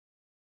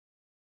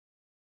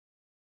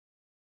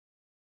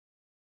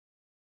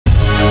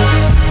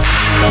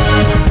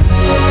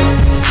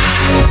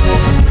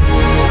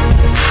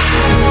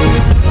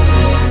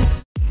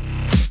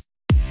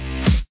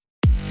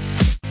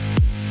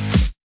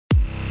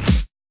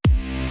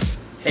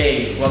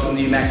Hey, welcome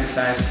to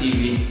UMAXERCISE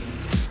TV.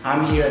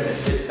 I'm here at the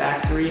Fit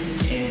Factory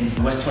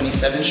in West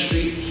 27th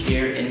Street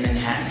here in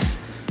Manhattan.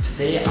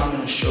 Today I'm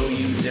going to show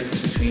you the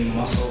difference between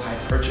muscle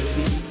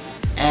hypertrophy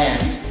and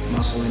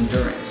muscle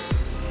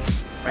endurance.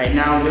 Right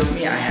now with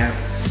me I have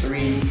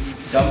 3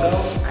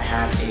 dumbbells. I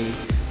have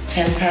a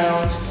 10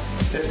 pound,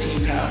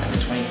 15 pound, and a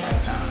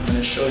 25 pound. I'm going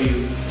to show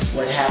you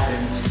what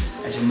happens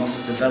as your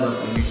muscles develop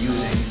when you're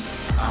using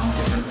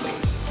different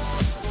weights.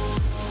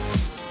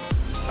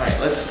 Alright,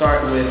 let's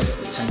start with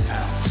the 10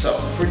 pound. So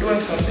if we're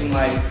doing something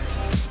like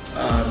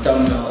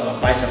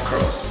bicep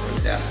curls, for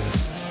example.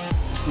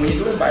 When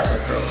you're doing bicep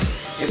curls,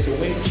 if the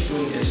weight that you're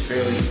doing is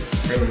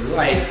fairly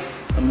light,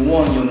 number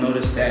one, you'll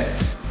notice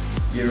that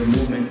your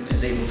movement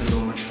is able to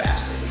go much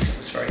faster because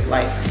it's very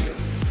light for you.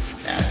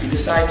 Now, if you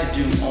decide to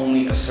do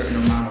only a certain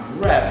amount of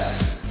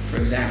reps, for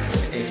example,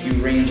 if you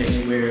range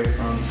anywhere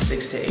from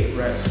 6 to 8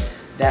 reps,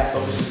 that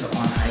focuses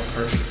on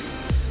hypertrophy.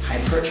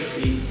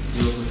 Hypertrophy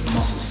deals with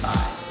muscle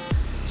size.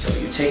 So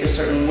you take a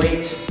certain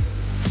weight,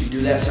 you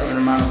do that certain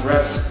amount of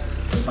reps,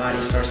 the body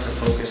starts to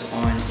focus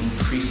on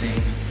increasing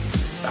the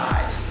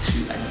size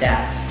to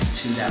adapt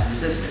to that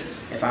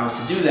resistance. If I was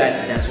to do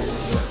that, that's what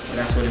would work, or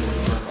that's what it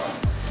would work on.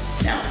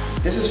 Now,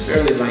 this is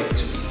fairly light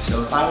to me,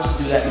 so if I was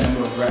to do that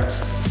number of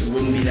reps, there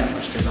wouldn't be that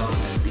much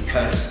development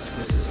because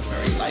this is a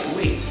very light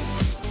weight.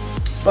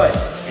 But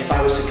if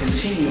I was to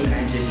continue and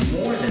I did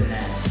more than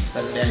that, so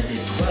let's say I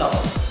did 12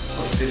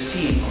 or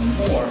 15 or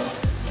more,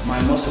 my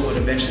muscle would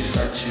eventually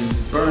start to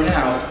burn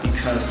out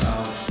because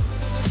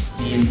of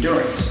the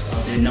endurance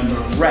of the number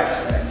of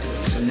reps that I'm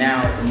doing. So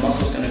now the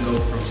muscle's going to go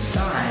from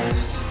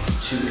size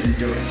to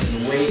endurance.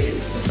 And the way it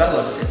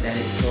develops is that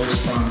it goes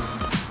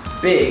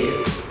from big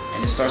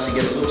and it starts to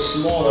get a little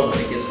smaller, but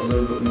it gets a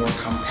little bit more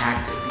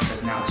compacted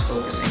because now it's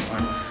focusing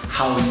on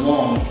how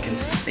long it can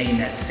sustain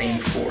that same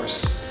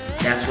force.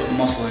 That's what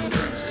muscle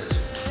endurance is.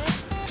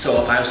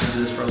 So if I was to do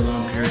this for a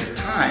long period of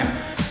time,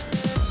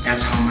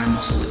 that's how my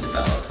muscle would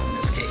develop in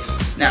this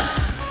case. Now,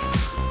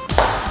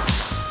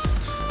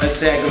 let's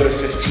say I go to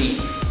 15.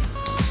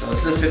 So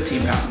this is a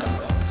 15 pound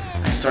dumbbell.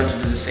 I start to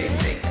do the same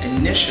thing.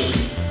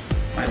 Initially,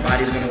 my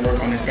body's going to work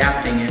on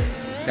adapting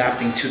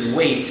to the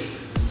weight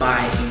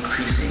by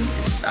increasing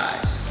its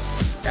size.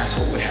 That's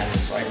what would happen.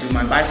 So I do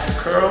my bicep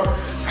curl,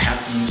 I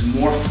have to use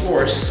more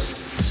force,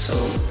 so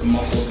the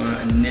muscle is going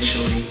to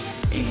initially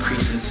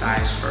increase in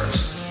size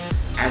first.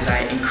 As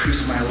I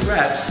increase my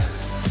reps,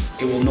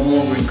 it will no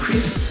longer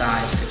increase its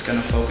size, it's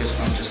going to focus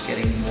on just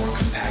getting more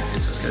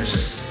compacted. So it's going to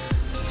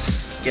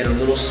just get a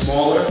little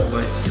smaller,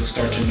 but you'll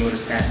start to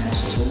notice that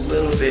muscle's a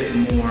little bit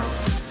more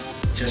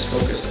just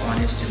focused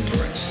on its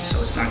endurance.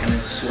 So it's not going to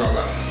swell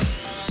up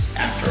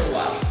after a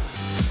while.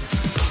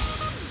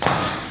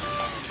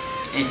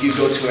 And if you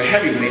go to a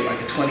heavy weight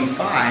like a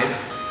 25,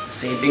 the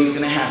same thing's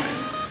going to happen.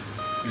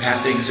 You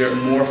have to exert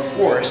more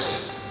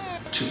force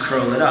to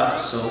curl it up,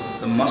 so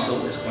the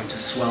muscle is going to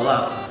swell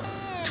up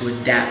to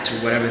adapt to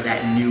whatever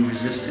that new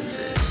resistance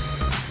is.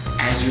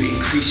 As you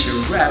increase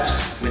your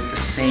reps with the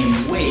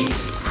same weight,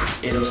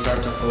 it'll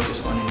start to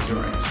focus on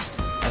endurance.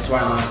 That's why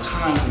a lot of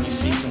times when you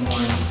see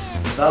someone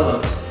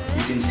developed,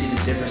 you can see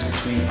the difference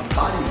between a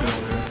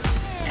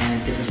bodybuilder and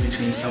the difference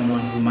between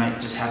someone who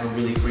might just have a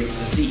really great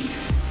physique,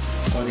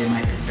 or they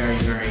might be very,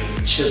 very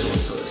chiseled,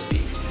 so to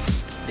speak.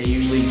 They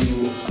usually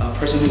do, a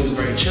person who is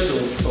very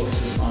chiseled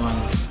focuses on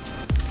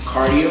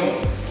cardio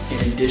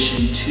in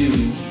addition to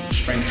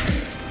strength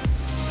training.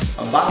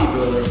 A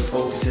bodybuilder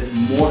focuses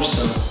more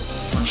so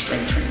on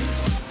strength training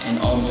and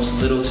almost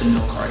little to no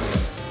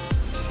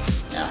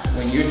cardio. Now,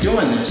 when you're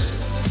doing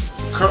this,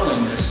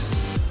 curling this,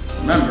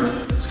 remember,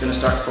 it's going to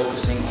start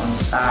focusing on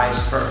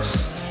size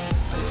first.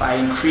 If I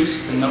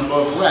increase the number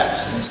of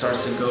reps and it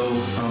starts to go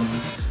from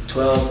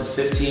 12 to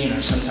 15,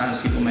 or sometimes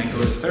people might go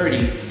to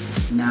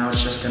 30, now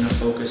it's just going to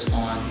focus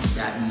on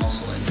that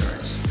muscle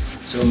endurance.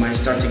 So it might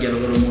start to get a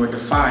little more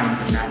defined,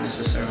 but not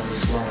necessarily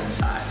slow in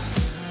size.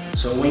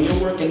 So when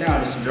you're working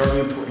out, it's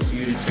very important for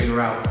you to figure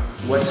out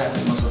what type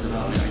of muscle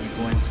development are you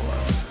going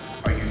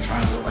for. Are you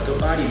trying to look like a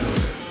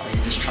bodybuilder? Are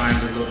you just trying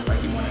to look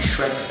like you want to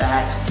shred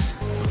fat,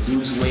 or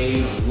lose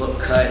weight, or look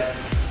cut?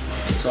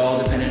 It's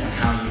all dependent on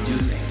how you do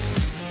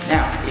things.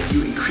 Now, if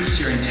you increase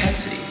your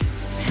intensity,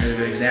 here's a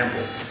good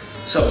example.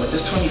 So with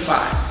this 25,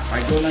 if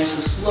I go nice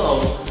and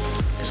slow,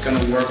 it's going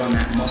to work on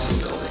that muscle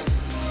building.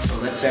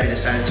 But let's say I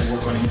decided to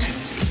work on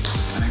intensity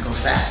and I go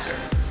faster.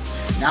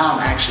 Now I'm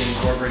actually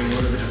incorporating a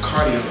little bit of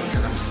cardio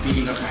because I'm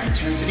speeding up my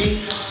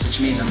intensity,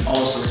 which means I'm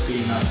also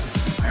speeding up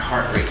my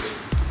heart rate.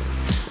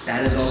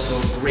 That is also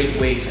a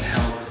great way to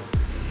help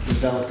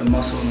develop the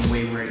muscle in a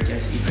way where it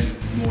gets even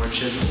more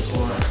chiseled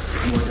or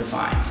more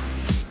defined.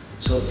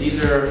 So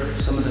these are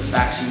some of the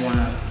facts you want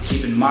to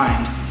keep in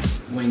mind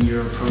when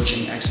you're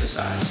approaching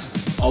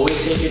exercise.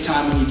 Always take your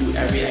time when you do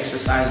every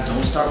exercise.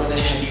 Don't start with a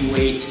heavy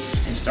weight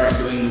and start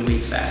doing the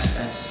weight fast.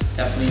 That's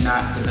definitely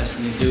not the best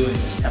thing to do, and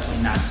it's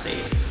definitely not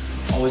safe.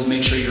 Always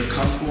make sure you're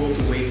comfortable with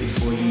the weight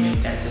before you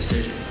make that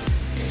decision.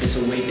 If it's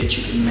a weight that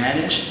you can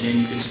manage, then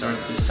you can start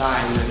to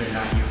decide whether or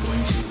not you're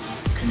going to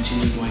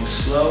continue going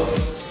slow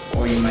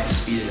or you might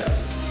speed it up.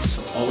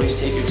 So always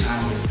take your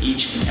time with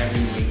each and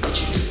every weight that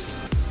you do.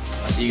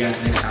 I'll see you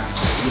guys next time.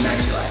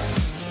 UMAX your life.